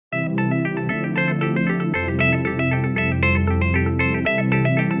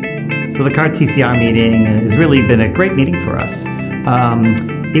So the CAR-TCR meeting has really been a great meeting for us.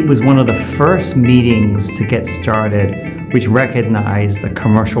 It was one of the first meetings to get started which recognized the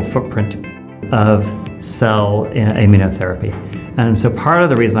commercial footprint of cell immunotherapy. And so part of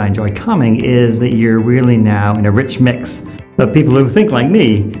the reason I enjoy coming is that you're really now in a rich mix of people who think like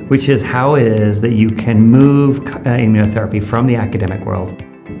me, which is how it is that you can move immunotherapy from the academic world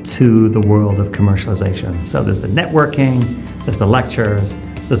to the world of commercialization. So there's the networking, there's the lectures,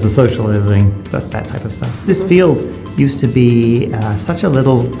 there's the socializing, that type of stuff. This field used to be such a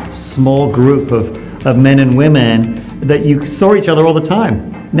little small group of men and women that you saw each other all the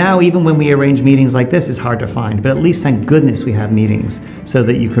time. Now, even when we arrange meetings like this, it's hard to find, but at least thank goodness we have meetings so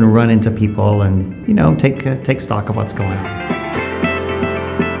that you can run into people and, take stock of what's going on.